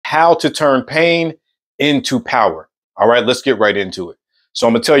how to turn pain into power. All right, let's get right into it. So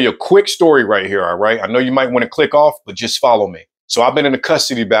I'm gonna tell you a quick story right here. All right, I know you might want to click off, but just follow me. So I've been in a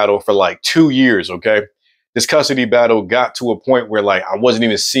custody battle for like 2 years. Okay, this custody battle got to a point where like I wasn't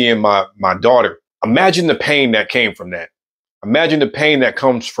even seeing my daughter. Imagine the pain that came from that. Imagine the pain that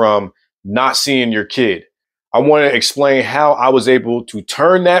comes from not seeing your kid. I want to explain how I was able to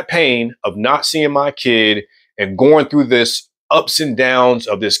turn that pain of not seeing my kid and going through this ups and downs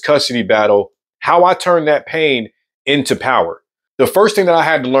of this custody battle, how I turned that pain into power. The first thing that I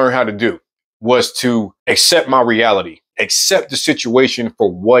had to learn how to do was to accept my reality, accept the situation for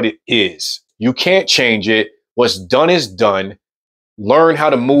what it is. You can't change it. What's done is done. Learn how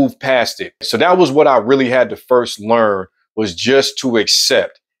to move past it. So that was what I really had to first learn, was just to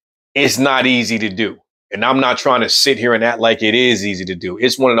accept. It's not easy to do. And I'm not trying to sit here and act like it is easy to do.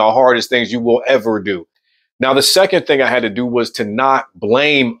 It's one of the hardest things you will ever do. Now, the second thing I had to do was to not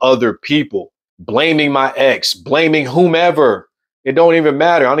blame other people, blaming my ex, blaming whomever. It don't even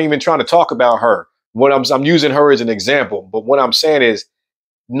matter. I'm not even trying to talk about her. I'm using her as an example. But what I'm saying is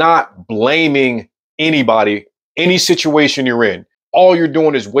not blaming anybody, any situation you're in. All you're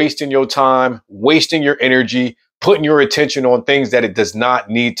doing is wasting your time, wasting your energy, putting your attention on things that it does not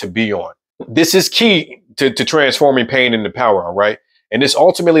need to be on. This is key to transforming pain into power, all right? And this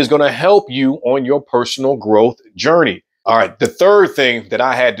ultimately is going to help you on your personal growth journey. All right, the third thing that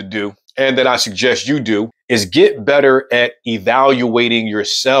I had to do, and that I suggest you do, is get better at evaluating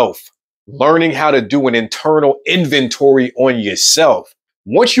yourself, learning how to do an internal inventory on yourself.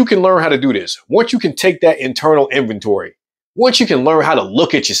 Once you can learn how to do this, once you can take that internal inventory, once you can learn how to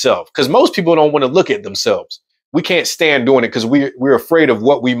look at yourself, because most people don't want to look at themselves. We can't stand doing it because we're afraid of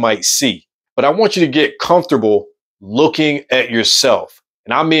what we might see. But I want you to get comfortable looking at yourself.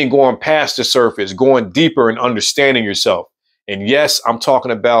 And I mean going past the surface, going deeper and understanding yourself. And yes, I'm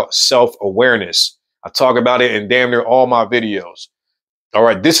talking about self-awareness. I talk about it in damn near all my videos. All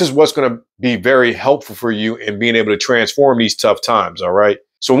right, this is what's going to be very helpful for you in being able to transform these tough times. All right.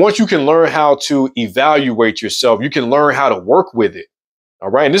 So once you can learn how to evaluate yourself, you can learn how to work with it. All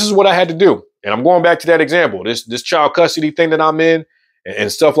right. And this is what I had to do. And I'm going back to that example, this child custody thing that I'm in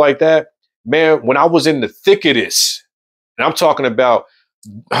and stuff like that. Man, when I was in the thick of this, and I'm talking about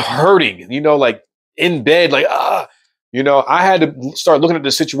hurting, like in bed, like, I had to start looking at the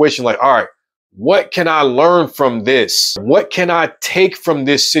situation like, all right, what can I learn from this? What can I take from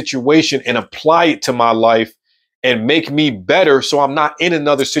this situation and apply it to my life and make me better so I'm not in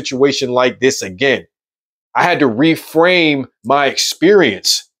another situation like this again? I had to reframe my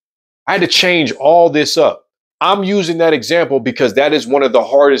experience. I had to change all this up. I'm using that example because that is one of the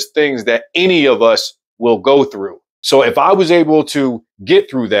hardest things that any of us will go through. So if I was able to get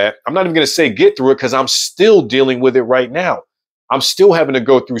through that, I'm not even going to say get through it because I'm still dealing with it right now. I'm still having to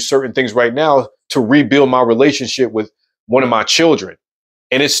go through certain things right now to rebuild my relationship with one of my children.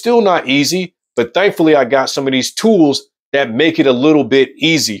 And it's still not easy, but thankfully I got some of these tools that make it a little bit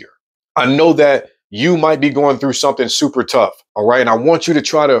easier. I know that you might be going through something super tough. All right. And I want you to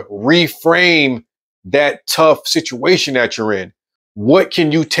try to reframe that tough situation that you're in. What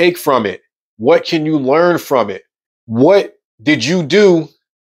can you take from it? What can you learn from it? What did you do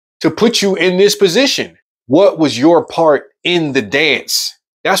to put you in this position? What was your part in the dance?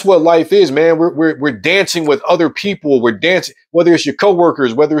 That's what life is, man. We're dancing with other people. We're dancing, whether it's your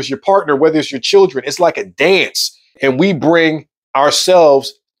coworkers, whether it's your partner, whether it's your children. It's like a dance. And we bring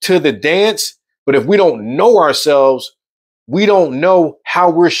ourselves to the dance. But if we don't know ourselves, we don't know how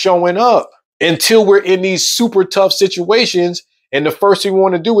we're showing up until we're in these super tough situations. And the first thing we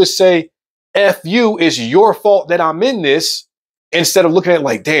want to do is say, F you, it's your fault that I'm in this, instead of looking at it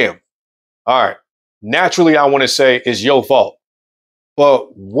like, damn, all right, naturally, I want to say it's your fault.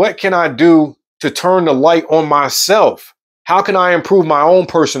 But what can I do to turn the light on myself? How can I improve my own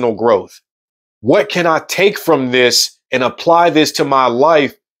personal growth? What can I take from this and apply this to my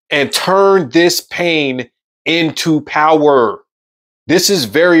life and turn this pain into power? This is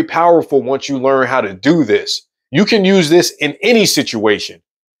very powerful once you learn how to do this. You can use this in any situation,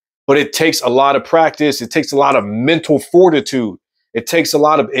 but it takes a lot of practice. It takes a lot of mental fortitude. It takes a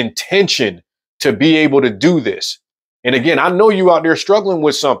lot of intention to be able to do this. And again, I know you out there struggling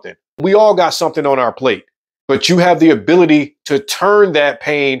with something. We all got something on our plate, but you have the ability to turn that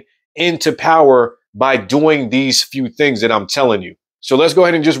pain into power by doing these few things that I'm telling you. So let's go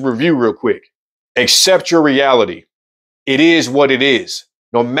ahead and just review real quick. Accept your reality. It is what it is,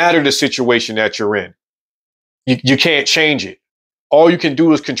 no matter the situation that you're in. You can't change it. All you can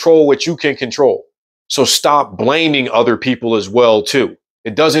do is control what you can control. So stop blaming other people as well, too.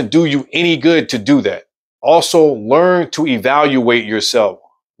 It doesn't do you any good to do that. Also, learn to evaluate yourself.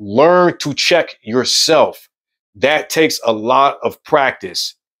 Learn to check yourself. That takes a lot of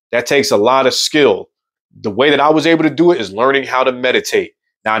practice. That takes a lot of skill. The way that I was able to do it is learning how to meditate.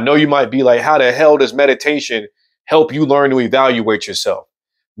 Now, I know you might be like, how the hell does meditation help you learn to evaluate yourself?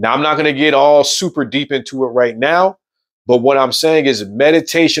 Now, I'm not going to get all super deep into it right now, but what I'm saying is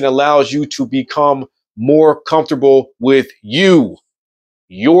meditation allows you to become more comfortable with you,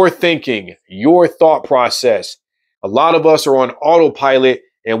 your thinking, your thought process. A lot of us are on autopilot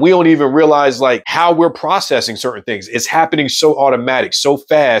and we don't even realize like how we're processing certain things. It's happening so automatic, so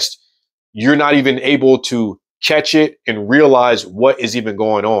fast, you're not even able to catch it and realize what is even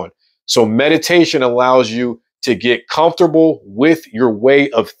going on. So meditation allows you to get comfortable with your way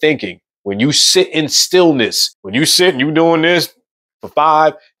of thinking. When you sit in stillness, when you sit and you're doing this for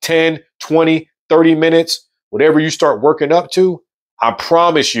 5, 10, 20, 30 minutes, whatever you start working up to, I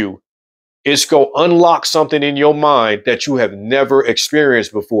promise you, it's going to unlock something in your mind that you have never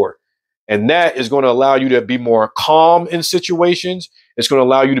experienced before. And that is going to allow you to be more calm in situations. It's going to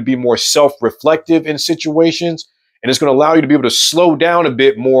allow you to be more self-reflective in situations. And it's going to allow you to be able to slow down a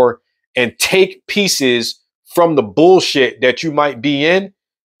bit more and take pieces from the bullshit that you might be in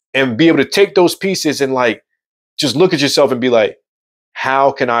and be able to take those pieces and like, just look at yourself and be like,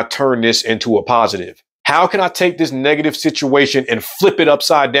 how can I turn this into a positive? How can I take this negative situation and flip it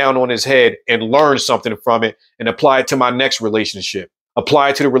upside down on his head and learn something from it and apply it to my next relationship? Apply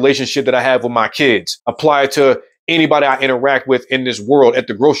it to the relationship that I have with my kids. Apply it to anybody I interact with in this world at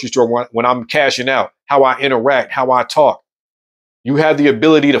the grocery store when I'm cashing out, how I interact, how I talk. You have the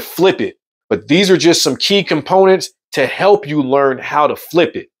ability to flip it. But these are just some key components to help you learn how to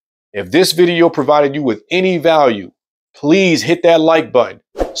flip it. If this video provided you with any value, please hit that like button,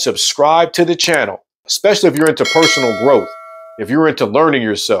 subscribe to the channel, especially if you're into personal growth, if you're into learning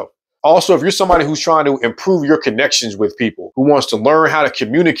yourself. Also, if you're somebody who's trying to improve your connections with people, who wants to learn how to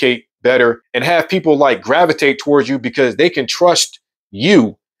communicate better and have people like gravitate towards you because they can trust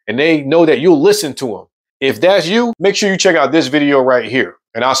you and they know that you'll listen to them. If that's you, make sure you check out this video right here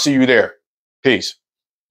and I'll see you there. Peace.